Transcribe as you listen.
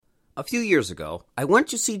A few years ago, I went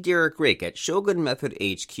to see Rake at Shogun Method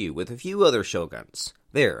HQ with a few other shoguns.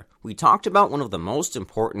 There, we talked about one of the most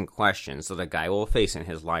important questions that a guy will face in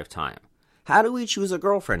his lifetime. How do we choose a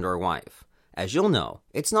girlfriend or wife? As you'll know,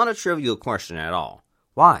 it's not a trivial question at all.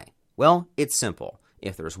 Why? Well, it's simple.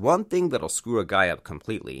 If there's one thing that'll screw a guy up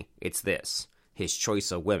completely, it's this: his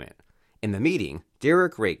choice of women. In the meeting,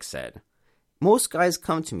 Rake said, "Most guys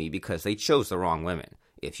come to me because they chose the wrong women.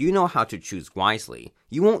 If you know how to choose wisely,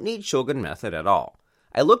 you won't need Shogun Method at all."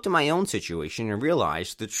 I looked at my own situation and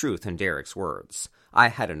realized the truth in Derek's words. I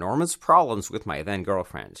had enormous problems with my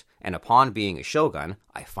then-girlfriend, and upon being a shogun,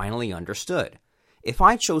 I finally understood. If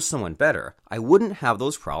I chose someone better, I wouldn't have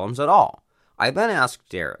those problems at all. I then asked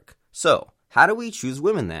Derek, "So, how do we choose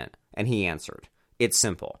women then?" And he answered, "It's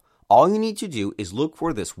simple. All you need to do is look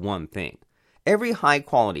for this one thing. Every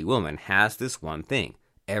high-quality woman has this one thing.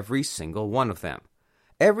 Every single one of them.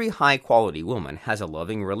 Every high-quality woman has a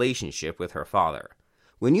loving relationship with her father.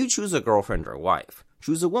 When you choose a girlfriend or wife,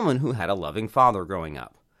 choose a woman who had a loving father growing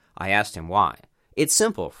up." I asked him why. "It's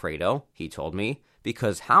simple, Fredo," he told me,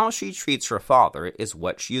 "because how she treats her father is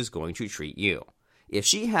what she is going to treat you. If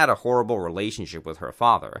she had a horrible relationship with her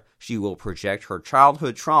father, she will project her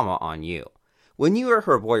childhood trauma on you. When you are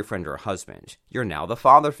her boyfriend or husband, you're now the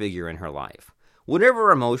father figure in her life.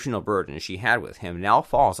 Whatever emotional burden she had with him now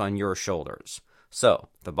falls on your shoulders. So,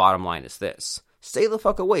 the bottom line is this: stay the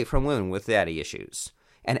fuck away from women with daddy issues."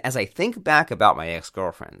 And as I think back about my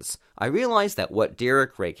ex-girlfriends, I realize that what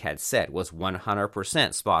Rake had said was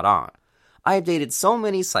 100% spot on. I've dated so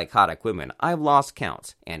many psychotic women I've lost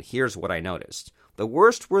count, and here's what I noticed. The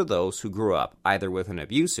worst were those who grew up either with an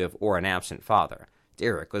abusive or an absent father.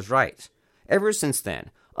 Derek was right. Ever since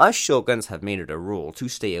then, us shoguns have made it a rule to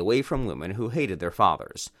stay away from women who hated their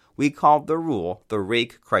fathers. We called the rule the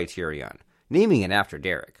Rake Criterion, naming it after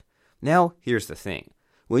Derek. Now, here's the thing.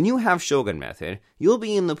 When you have Shogun Method, you'll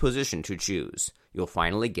be in the position to choose. You'll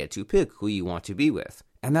finally get to pick who you want to be with.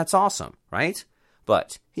 And that's awesome, right?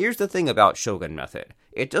 But here's the thing about Shogun Method.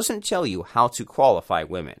 It doesn't tell you how to qualify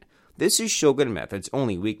women. This is Shogun Method's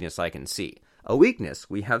only weakness I can see. A weakness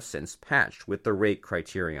we have since patched with the Rake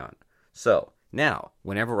Criterion. So, now,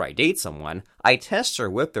 whenever I date someone, I test her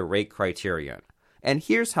with the Rake Criterion. And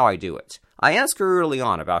here's how I do it. I ask her early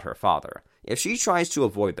on about her father. If she tries to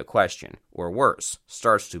avoid the question, or worse,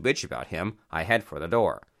 starts to bitch about him, I head for the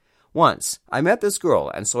door. Once, I met this girl,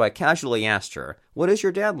 and so I casually asked her, "What is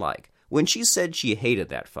your dad like?" When she said she hated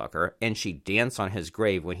that fucker, and she'd dance on his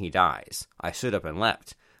grave when he dies, I stood up and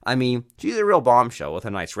left. I mean, she's a real bombshell with a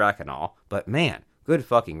nice rack and all, but man, good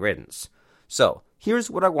fucking riddance. So, here's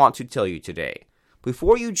what I want to tell you today.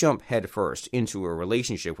 Before you jump headfirst into a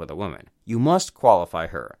relationship with a woman, you must qualify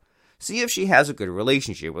her. See if she has a good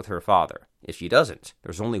relationship with her father. If she doesn't,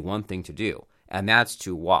 there's only one thing to do, and that's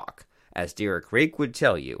to walk. As Rake would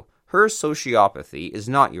tell you, her sociopathy is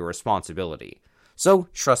not your responsibility. So,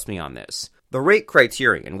 trust me on this. The Rake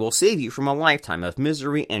Criterion will save you from a lifetime of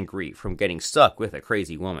misery and grief from getting stuck with a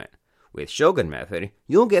crazy woman. With Shogun Method,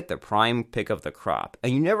 you'll get the prime pick of the crop,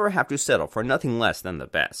 and you never have to settle for nothing less than the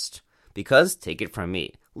best. Because, take it from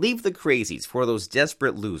me, leave the crazies for those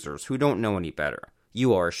desperate losers who don't know any better.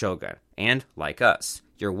 You are a shogun, and, like us,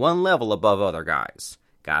 you're one level above other guys.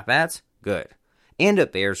 Got that? Good. And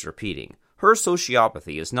it bears repeating, her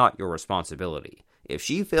sociopathy is not your responsibility. If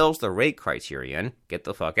she fails the Rake Criterion, get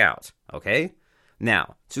the fuck out, okay?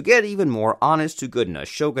 Now, to get even more honest-to-goodness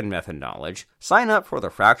Shogun Method knowledge, sign up for the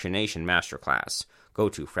Fractionation Masterclass. Go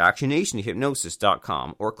to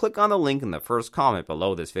fractionationhypnosis.com or click on the link in the first comment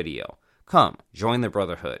below this video. Come, join the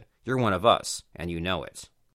Brotherhood. You're one of us, and you know it.